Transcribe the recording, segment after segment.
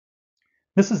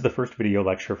This is the first video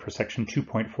lecture for section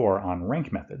 2.4 on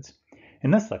rank methods.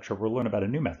 In this lecture, we'll learn about a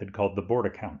new method called the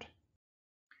Borda count.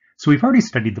 So we've already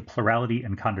studied the plurality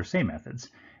and Condorcet methods,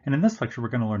 and in this lecture, we're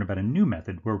going to learn about a new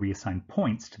method where we assign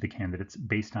points to the candidates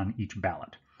based on each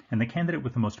ballot. And the candidate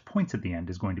with the most points at the end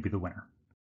is going to be the winner.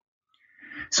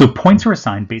 So points are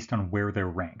assigned based on where they're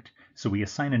ranked. So we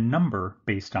assign a number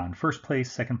based on first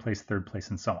place, second place, third place,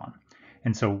 and so on.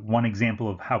 And so one example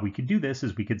of how we could do this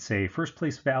is we could say first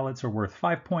place ballots are worth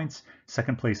 5 points,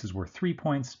 second place is worth 3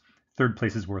 points, third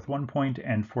place is worth 1 point,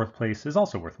 and fourth place is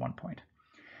also worth 1 point.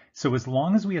 So as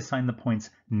long as we assign the points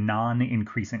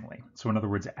non-increasingly, so in other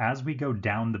words, as we go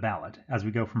down the ballot, as we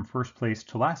go from first place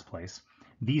to last place,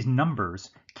 these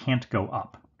numbers can't go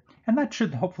up. And that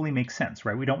should hopefully make sense,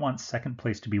 right? We don't want second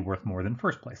place to be worth more than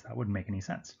first place. That wouldn't make any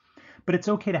sense. But it's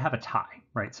okay to have a tie,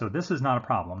 right? So this is not a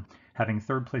problem. Having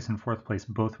third place and fourth place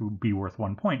both be worth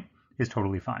 1 point is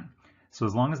totally fine. So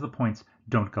as long as the points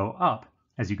don't go up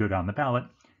as you go down the ballot,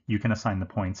 you can assign the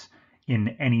points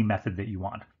in any method that you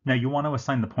want. Now you want to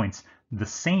assign the points the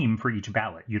same for each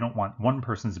ballot. You don't want one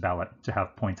person's ballot to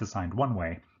have points assigned one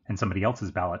way and somebody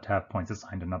else's ballot to have points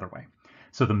assigned another way.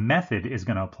 So the method is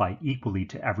going to apply equally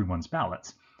to everyone's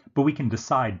ballots, but we can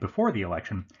decide before the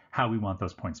election how we want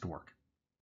those points to work.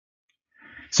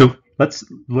 So let's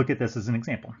look at this as an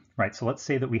example, right? So let's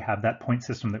say that we have that point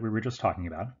system that we were just talking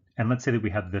about, and let's say that we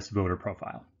have this voter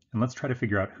profile, and let's try to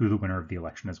figure out who the winner of the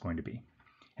election is going to be.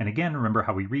 And again, remember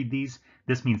how we read these.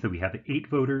 This means that we have 8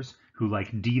 voters who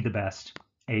like D the best,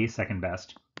 A second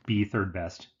best, B third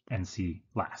best, and C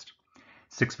last.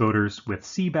 6 voters with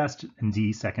C best and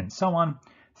D second, so on,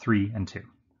 3 and 2.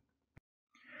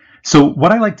 So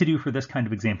what I like to do for this kind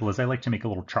of example is I like to make a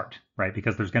little chart, right?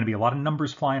 Because there's going to be a lot of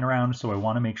numbers flying around, so I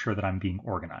want to make sure that I'm being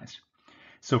organized.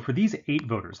 So for these 8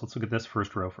 voters, let's look at this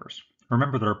first row first.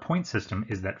 Remember that our point system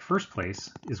is that first place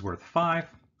is worth 5,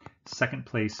 second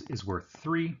place is worth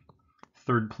 3,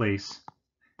 third place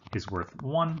is worth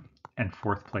 1, and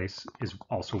fourth place is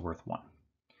also worth 1.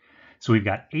 So we've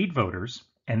got 8 voters,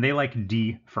 and they like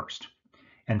D first.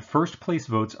 And first place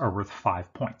votes are worth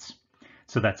 5 points.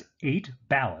 So that's 8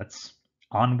 ballots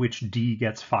on which D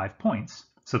gets 5 points.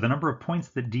 So the number of points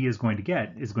that D is going to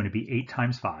get is going to be 8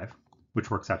 times 5,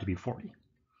 which works out to be 40.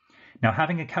 Now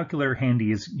having a calculator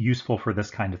handy is useful for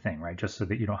this kind of thing, right? Just so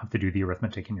that you don't have to do the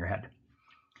arithmetic in your head.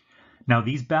 Now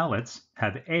these ballots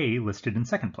have A listed in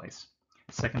second place.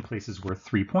 Second place is worth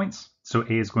 3 points, so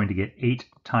A is going to get 8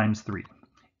 times 3.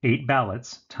 8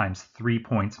 ballots times 3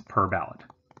 points per ballot,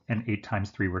 and 8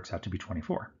 times 3 works out to be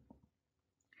 24.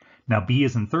 Now B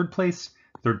is in third place.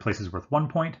 Third place is worth 1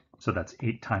 point, so that's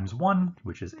 8 times 1,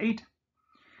 which is 8.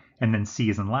 And then C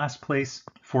is in last place.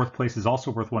 Fourth place is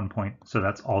also worth 1 point, so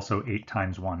that's also 8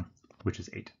 times 1, which is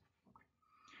 8.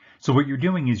 So what you're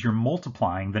doing is you're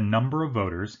multiplying the number of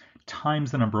voters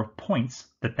times the number of points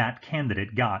that that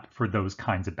candidate got for those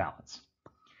kinds of ballots.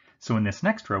 So in this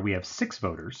next row, we have 6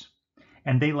 voters,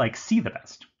 and they like C the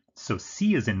best. So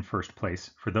C is in first place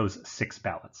for those 6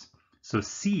 ballots. So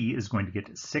C is going to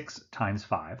get 6 times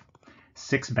 5,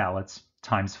 6 ballots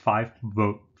times 5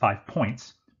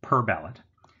 points per ballot.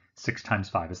 6 times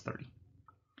 5 is 30.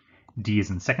 D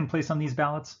is in second place on these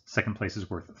ballots. Second place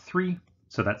is worth 3,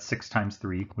 so that's 6 times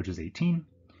 3, which is 18.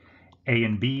 A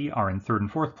and B are in third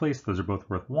and fourth place. Those are both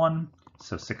worth 1,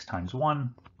 so 6 times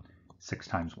 1, 6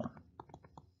 times 1.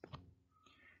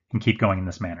 And keep going in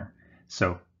this manner.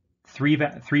 So 3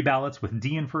 ballots with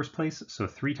D in first place, so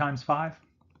 3 times 5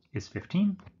 is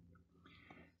 15.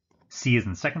 C is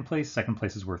in second place. Second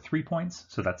place is worth 3 points,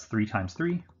 so that's 3 times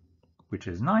 3, which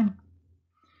is 9.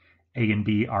 A and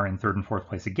B are in third and fourth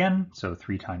place again, so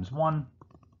 3 times 1,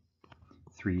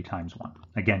 3 times 1.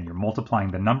 Again, you're multiplying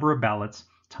the number of ballots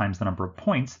times the number of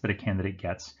points that a candidate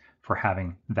gets for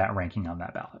having that ranking on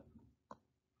that ballot.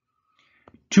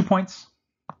 2 points,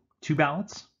 2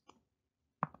 ballots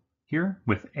here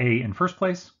with A in first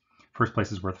place. First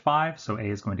place is worth 5, so A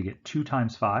is going to get 2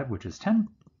 times 5, which is 10.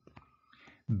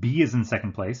 B is in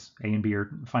second place. A and B are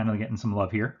finally getting some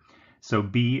love here. So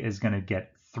B is going to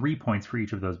get 3 points for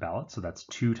each of those ballots, so that's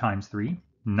 2 times 3.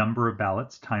 Number of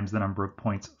ballots times the number of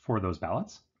points for those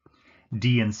ballots.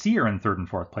 D and C are in third and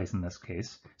fourth place in this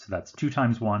case, so that's 2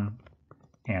 times 1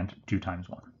 and 2 times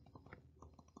 1.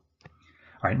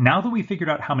 All right, now that we figured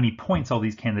out how many points all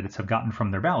these candidates have gotten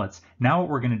from their ballots, now what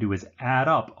we're going to do is add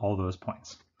up all those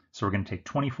points. So we're going to take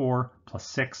 24 plus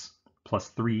 6 plus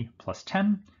 3 plus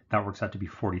 10. That works out to be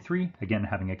 43. Again,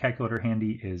 having a calculator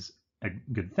handy is a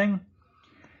good thing.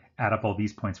 Add up all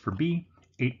these points for B.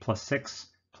 8 plus 6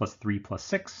 plus 3 plus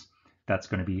 6. That's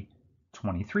going to be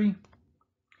 23.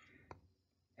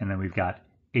 And then we've got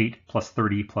 8 plus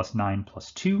 30 plus 9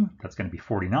 plus 2, that's going to be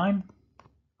 49.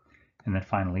 And then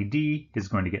finally D is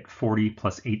going to get 40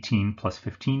 plus 18 plus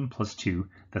 15 plus 2,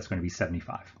 that's going to be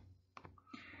 75.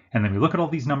 And then we look at all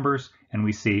these numbers and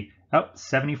we see, oh,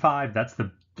 75, that's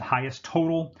the highest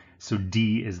total, so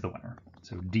D is the winner.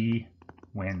 So D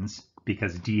wins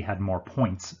because D had more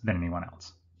points than anyone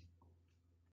else.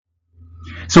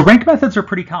 So rank methods are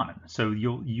pretty common. So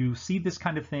you see this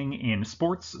kind of thing in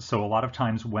sports. So a lot of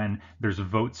times when there's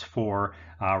votes for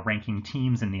ranking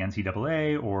teams in the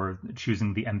NCAA or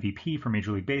choosing the MVP for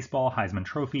Major League Baseball, Heisman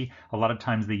Trophy, a lot of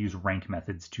times they use rank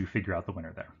methods to figure out the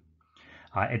winner there.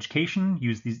 Education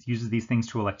uses these things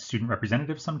to elect student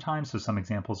representatives sometimes. So some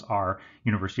examples are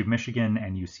University of Michigan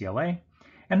and UCLA.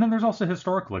 And then there's also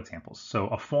historical examples. So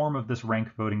a form of this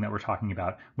rank voting that we're talking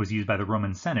about was used by the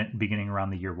Roman Senate beginning around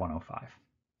the year 105.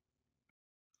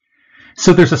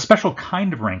 So there's a special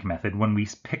kind of rank method when we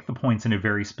pick the points in a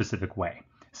very specific way.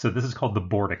 So this is called the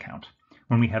Borda count.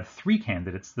 When we have 3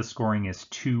 candidates, the scoring is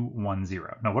 2, 1,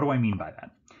 0. Now, what do I mean by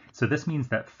that? So this means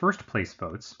that first place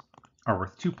votes are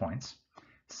worth 2 points,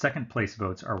 second place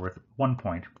votes are worth 1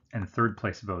 point, and third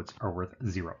place votes are worth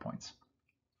 0 points.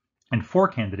 And 4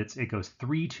 candidates, it goes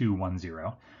 3, 2, 1,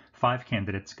 0. 5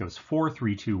 candidates goes 4,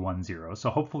 3, 2, 1, 0. So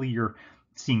hopefully you're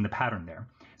seeing the pattern there.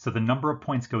 So the number of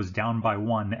points goes down by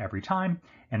 1 every time,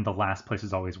 and the last place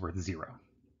is always worth 0.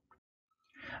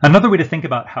 Another way to think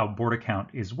about how Borda count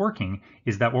is working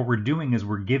is that what we're doing is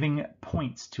we're giving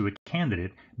points to a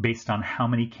candidate based on how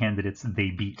many candidates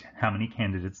they beat, how many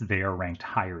candidates they are ranked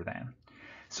higher than.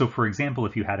 So for example,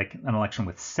 if you had an election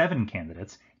with 7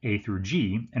 candidates, A through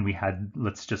G, and we had,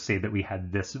 let's just say that we had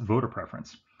this voter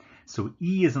preference. So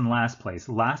E is in last place.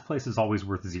 Last place is always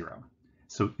worth 0.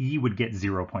 So E would get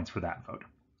 0 points for that vote.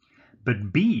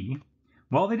 But B,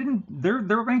 well, they're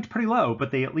ranked pretty low,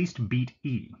 but they at least beat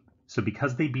E. So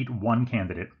because they beat 1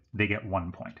 candidate, they get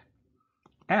 1 point.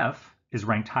 F is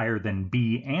ranked higher than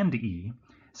B and E,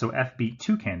 so F beat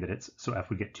 2 candidates, so F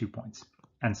would get 2 points,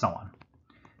 and so on.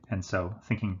 And so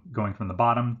going from the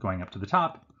bottom, going up to the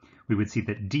top, we would see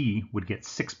that D would get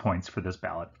 6 points for this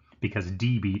ballot because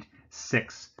D beat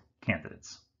 6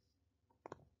 candidates.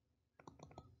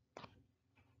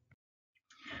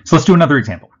 So let's do another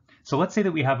example. So let's say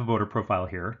that we have a voter profile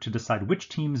here to decide which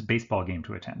team's baseball game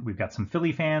to attend. We've got some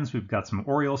Philly fans, we've got some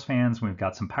Orioles fans, we've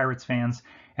got some Pirates fans,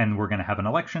 and we're going to have an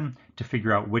election to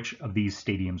figure out which of these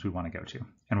stadiums we want to go to.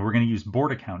 And we're going to use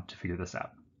Borda count to figure this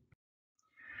out.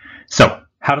 So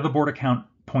how do the Borda count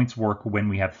points work when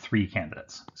we have 3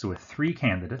 candidates? So with 3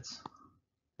 candidates,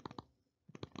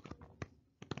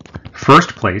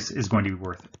 first place is going to be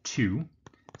worth 2,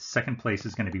 second place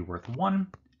is going to be worth 1,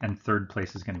 and third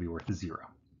place is going to be worth 0.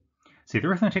 See, the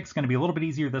arithmetic is going to be a little bit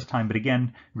easier this time, but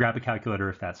again, grab a calculator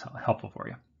if that's helpful for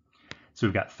you. So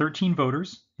we've got 13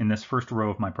 voters in this first row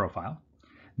of my profile.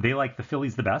 They like the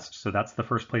Phillies the best, so that's the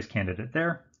first place candidate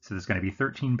there. So there's going to be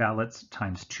 13 ballots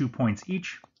times 2 points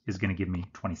each is going to give me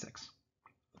 26.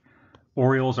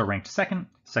 Orioles are ranked second.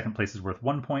 Second place is worth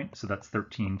 1 point, so that's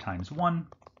 13 times 1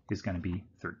 is going to be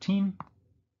 13.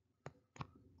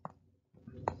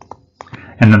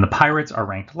 And then the Pirates are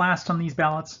ranked last on these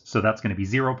ballots, so that's going to be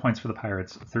 0 points for the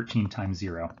Pirates. 13 times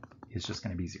 0 is just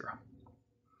going to be 0.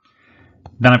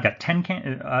 Then I've got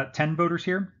 10 voters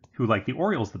here who like the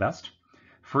Orioles the best.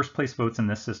 First place votes in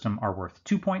this system are worth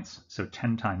 2 points, so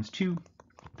 10 times 2,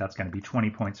 that's going to be 20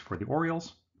 points for the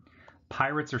Orioles.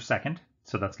 Pirates are second,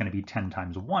 so that's going to be 10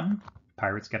 times 1.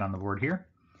 Pirates get on the board here.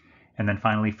 And then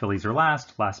finally, Phillies are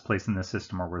last. Last place in this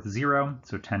system are worth 0,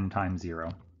 so 10 times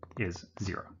 0 is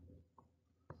 0.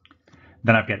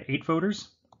 Then I've got 8 voters.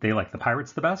 They like the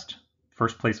Pirates the best.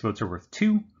 First place votes are worth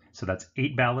 2, so that's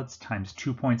 8 ballots times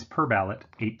 2 points per ballot.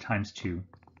 8 times 2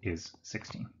 is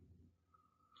 16.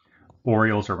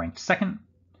 Orioles are ranked second.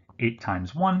 8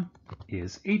 times 1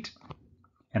 is 8.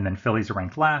 And then Phillies are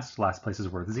ranked last. Last place is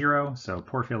worth 0, so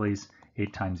poor Phillies.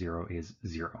 8 times 0 is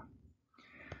 0.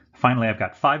 Finally, I've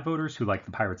got 5 voters who like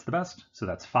the Pirates the best, so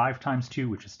that's 5 times 2,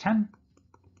 which is 10.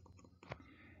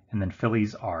 And then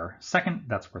Phillies are second,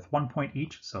 that's worth 1 point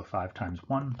each, so 5 times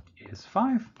 1 is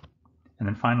 5. And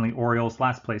then finally, Orioles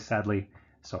last place, sadly,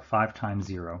 so 5 times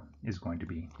 0 is going to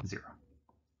be 0.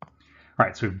 All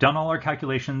right, so we've done all our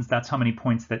calculations. That's how many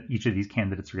points that each of these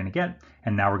candidates are going to get.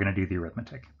 And now we're going to do the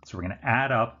arithmetic. So we're going to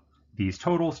add up these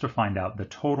totals to find out the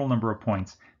total number of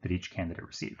points that each candidate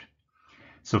received.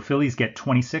 So Phillies get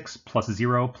 26 plus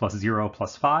 0 plus 0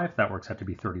 plus 5. That works out to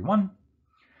be 31.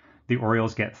 The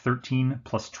Orioles get 13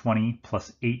 plus 20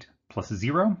 plus 8 plus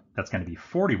 0. That's going to be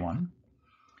 41.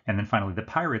 And then finally, the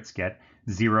Pirates get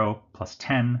 0 plus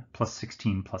 10 plus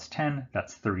 16 plus 10.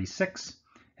 That's 36.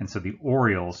 And so the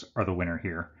Orioles are the winner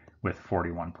here with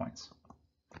 41 points.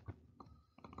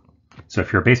 So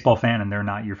if you're a baseball fan and they're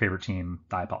not your favorite team,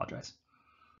 I apologize.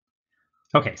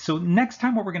 Okay, so next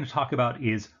time what we're going to talk about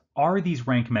is, are these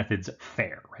rank methods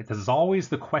fair? Right? This is always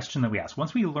the question that we ask.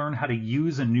 Once we learn how to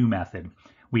use a new method,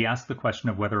 we ask the question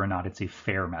of whether or not it's a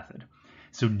fair method.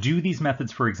 So do these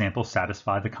methods, for example,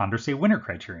 satisfy the Condorcet-Winner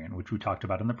criterion, which we talked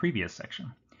about in the previous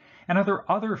section? And are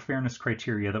there other fairness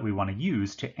criteria that we want to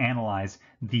use to analyze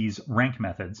these rank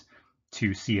methods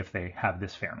to see if they have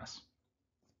this fairness?